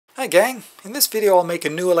Hi gang, in this video I'll make a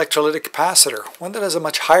new electrolytic capacitor, one that has a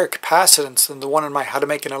much higher capacitance than the one in my how to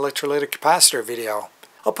make an electrolytic capacitor video.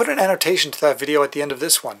 I'll put an annotation to that video at the end of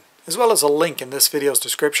this one, as well as a link in this video's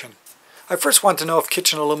description. I first want to know if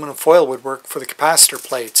kitchen aluminum foil would work for the capacitor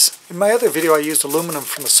plates. In my other video I used aluminum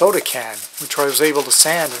from a soda can, which I was able to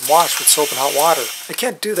sand and wash with soap and hot water. I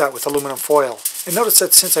can't do that with aluminum foil. And notice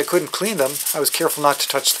that since I couldn't clean them, I was careful not to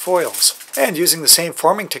touch the foils. And using the same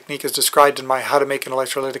forming technique as described in my how to make an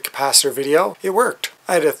electrolytic capacitor video, it worked.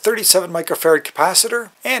 I had a 37 microfarad capacitor,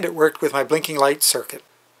 and it worked with my blinking light circuit.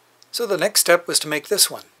 So the next step was to make this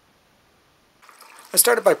one. I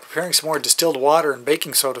started by preparing some more distilled water and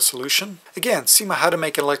baking soda solution. Again, see my how to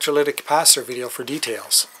make an electrolytic capacitor video for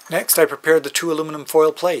details. Next, I prepared the two aluminum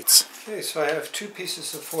foil plates. Okay, so I have two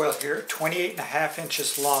pieces of foil here, 28.5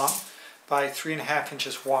 inches long by 3.5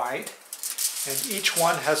 inches wide. And each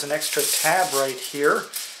one has an extra tab right here.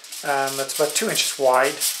 That's about 2 inches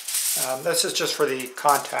wide. This is just for the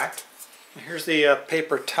contact. And here's the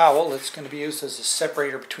paper towel that's going to be used as a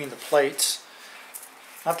separator between the plates.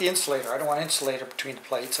 Not the insulator. I don't want insulator between the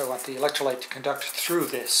plates. I want the electrolyte to conduct through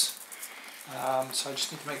this. So I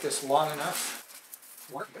just need to make this long enough.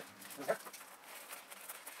 Work it. Okay.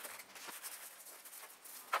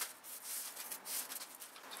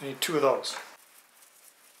 So I need two of those.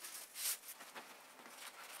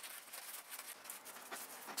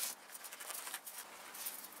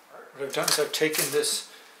 What I've done is I've taken this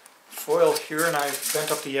foil here and I've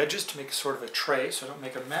bent up the edges to make a sort of a tray so I don't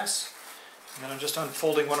make a mess. And then I'm just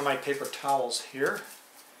unfolding one of my paper towels here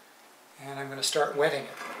and I'm going to start wetting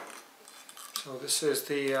it. So this is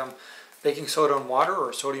the baking soda and water,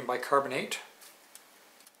 or sodium bicarbonate.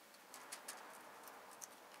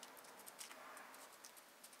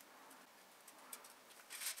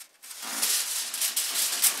 I'll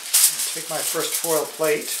take my first foil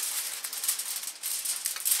plate.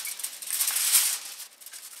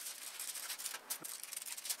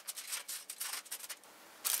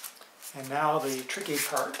 And now the tricky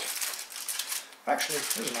part. Actually,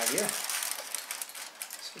 here's an idea.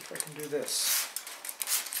 Let's see if I can do this.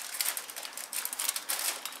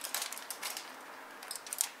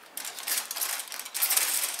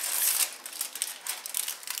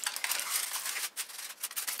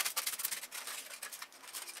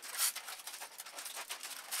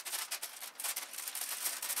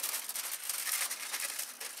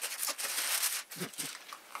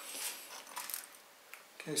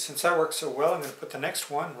 Okay, since that works so well, I'm going to put the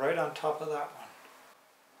next one right on top of that one.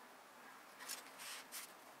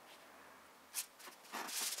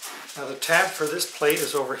 Now the tab for this plate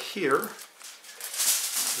is over here.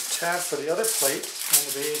 The tab for the other plate is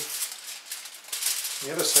going to be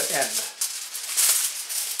on the other end.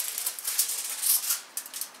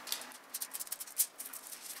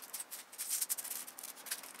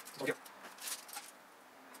 Okay.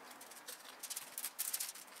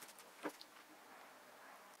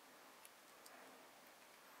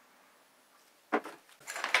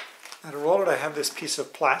 Now to roll it, I have this piece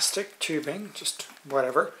of plastic tubing, just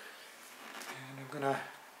whatever, and I'm going to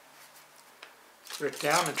put it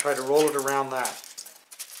down and try to roll it around that.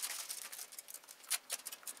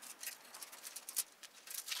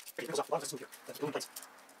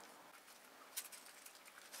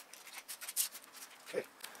 Okay,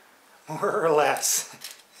 more or less.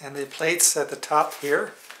 And the plates at the top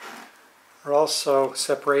here are also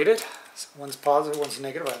separated. So one's positive, one's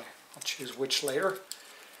negative. I'll choose which later.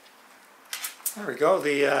 There we go,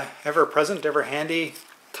 the ever-present, ever-handy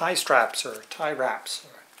tie straps or tie wraps,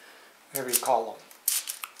 or whatever you call them.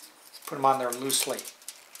 Let's put them on there loosely.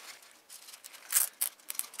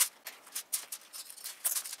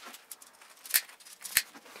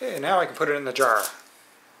 Okay, now I can put it in the jar.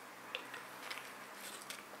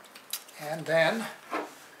 And then,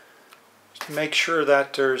 just to make sure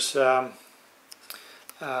that there's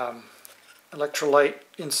electrolyte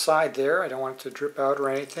inside there. I don't want it to drip out or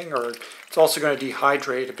anything, or it's also going to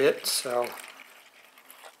dehydrate a bit, so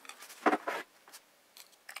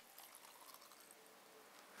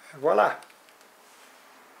voila.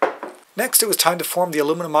 Next it was time to form the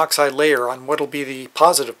aluminum oxide layer on what will be the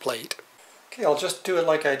positive plate. Okay, I'll just do it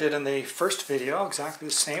like I did in the first video, exactly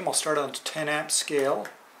the same. I'll start on a 10 amp scale.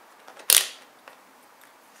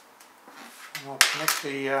 And I'll connect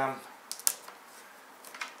the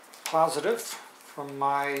positive from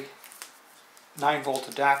my 9-volt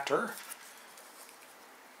adapter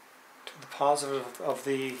to the positive of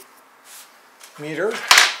the meter,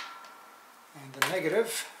 and the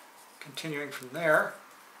negative continuing from there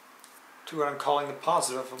to what I'm calling the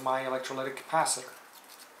positive of my electrolytic capacitor.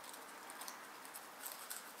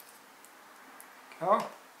 Go.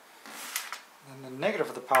 And then the negative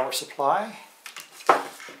of the power supply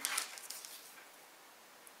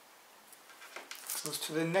goes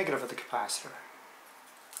to the negative of the capacitor.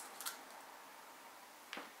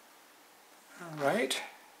 Alright,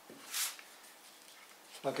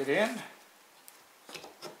 plug it in,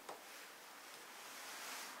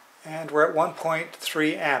 and we're at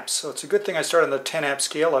 1.3 amps, so it's a good thing I started on the 10 amp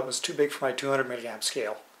scale. That was too big for my 200 milliamp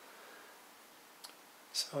scale.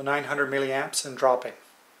 So 900 milliamps and dropping.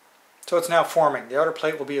 So it's now forming. The outer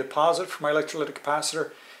plate will be the positive for my electrolytic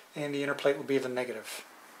capacitor, and the inner plate will be the negative.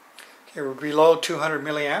 Okay, we're below 200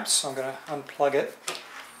 milliamps, so I'm going to unplug it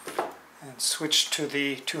and switch to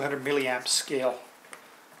the 200 milliamp scale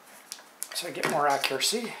so I get more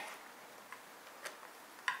accuracy.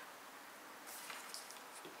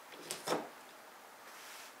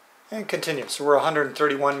 And continue. So we're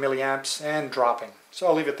 131 milliamps and dropping. So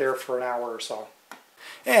I'll leave it there for an hour or so.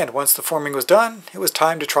 And once the forming was done, it was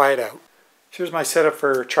time to try it out. Here's my setup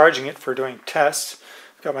for charging it for doing tests.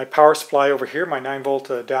 I've got my power supply over here, my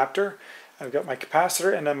 9-volt adapter. I've got my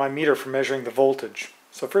capacitor and then my meter for measuring the voltage.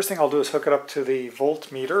 So first thing I'll do is hook it up to the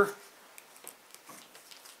voltmeter.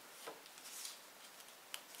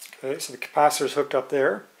 Okay, so the capacitor is hooked up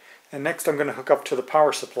there. And next I'm going to hook up to the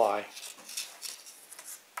power supply.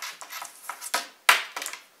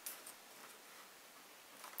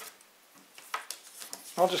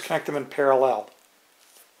 I'll just connect them in parallel.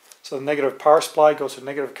 So the negative power supply goes to the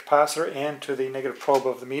negative capacitor and to the negative probe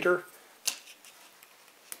of the meter.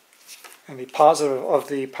 And the positive of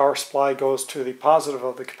the power supply goes to the positive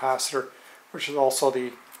of the capacitor, which is also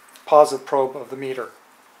the positive probe of the meter.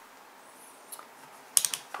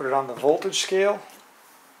 Put it on the voltage scale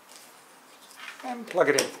and plug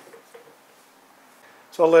it in.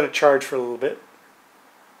 So I'll let it charge for a little bit.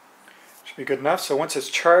 Should be good enough. So once it's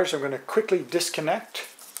charged, I'm going to quickly disconnect.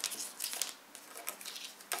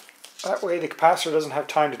 That way the capacitor doesn't have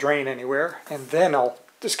time to drain anywhere, and then I'll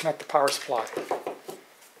disconnect the power supply.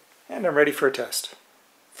 And I'm ready for a test.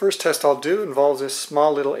 First test I'll do involves this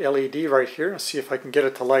small little LED right here and see if I can get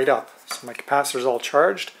it to light up. So my capacitor is all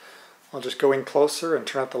charged. I'll just go in closer and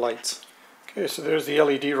turn out the lights. Okay, so there's the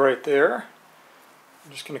LED right there.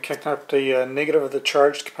 I'm just going to connect up the negative of the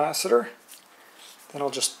charged capacitor. Then I'll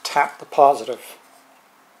just tap the positive.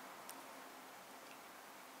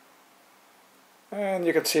 And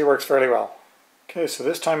you can see it works fairly well. Okay, so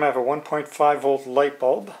this time I have a 1.5 volt light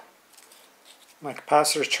bulb. My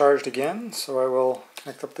capacitor is charged again, so I will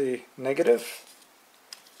connect up the negative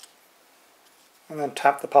and then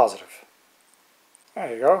tap the positive.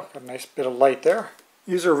 There you go, got a nice bit of light there.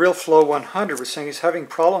 User RealFlow100 was saying he's having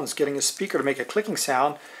problems getting his speaker to make a clicking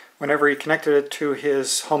sound whenever he connected it to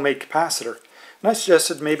his homemade capacitor. And I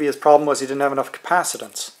suggested maybe his problem was he didn't have enough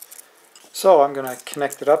capacitance. So I'm going to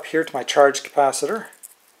connect it up here to my charged capacitor.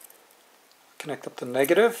 Connect up the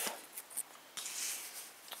negative.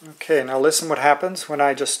 Okay, now listen what happens when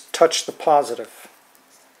I just touch the positive.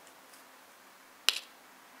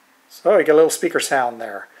 So you get a little speaker sound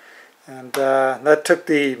there. And that took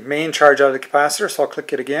the main charge out of the capacitor, so I'll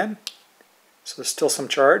click it again. So there's still some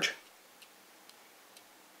charge.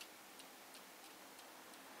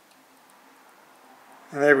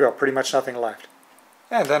 And there we go, pretty much nothing left.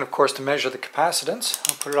 And then, of course, to measure the capacitance,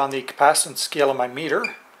 I'll put it on the capacitance scale of my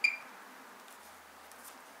meter.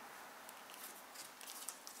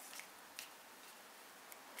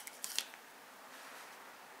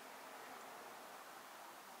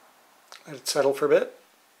 Let it settle for a bit.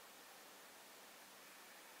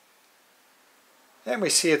 And we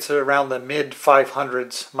see it's around the mid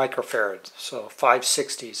 500s microfarads, so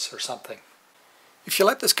 560s or something. If you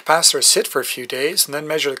let this capacitor sit for a few days and then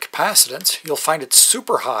measure the capacitance, you'll find it's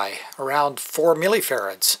super high, around 4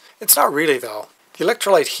 millifarads. It's not really though. The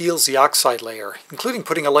electrolyte heals the oxide layer, including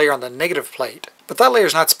putting a layer on the negative plate. But that layer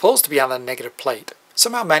is not supposed to be on the negative plate.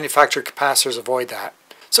 Somehow manufactured capacitors avoid that.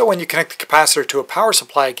 So when you connect the capacitor to a power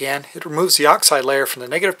supply again, it removes the oxide layer from the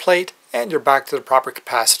negative plate and you're back to the proper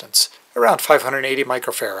capacitance, around 580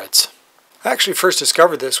 microfarads. I actually first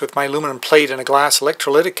discovered this with my aluminum plate in a glass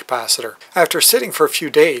electrolytic capacitor. After sitting for a few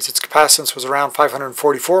days, its capacitance was around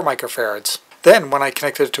 544 microfarads. Then, when I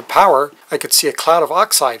connected it to power, I could see a cloud of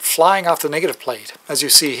oxide flying off the negative plate, as you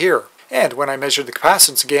see here. And when I measured the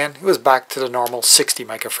capacitance again, it was back to the normal 60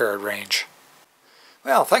 microfarad range.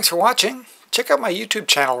 Well, thanks for watching. Check out my YouTube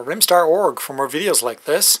channel, rimstar.org, for more videos like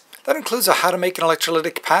this. That includes a how to make an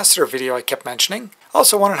electrolytic capacitor video I kept mentioning.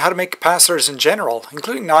 Also one on how to make capacitors in general,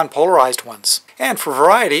 including non-polarized ones. And for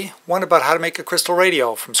variety, one about how to make a crystal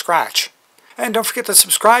radio from scratch. And don't forget to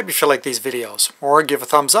subscribe if you like these videos, or give a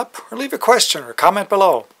thumbs up, or leave a question or comment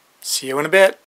below. See you in a bit.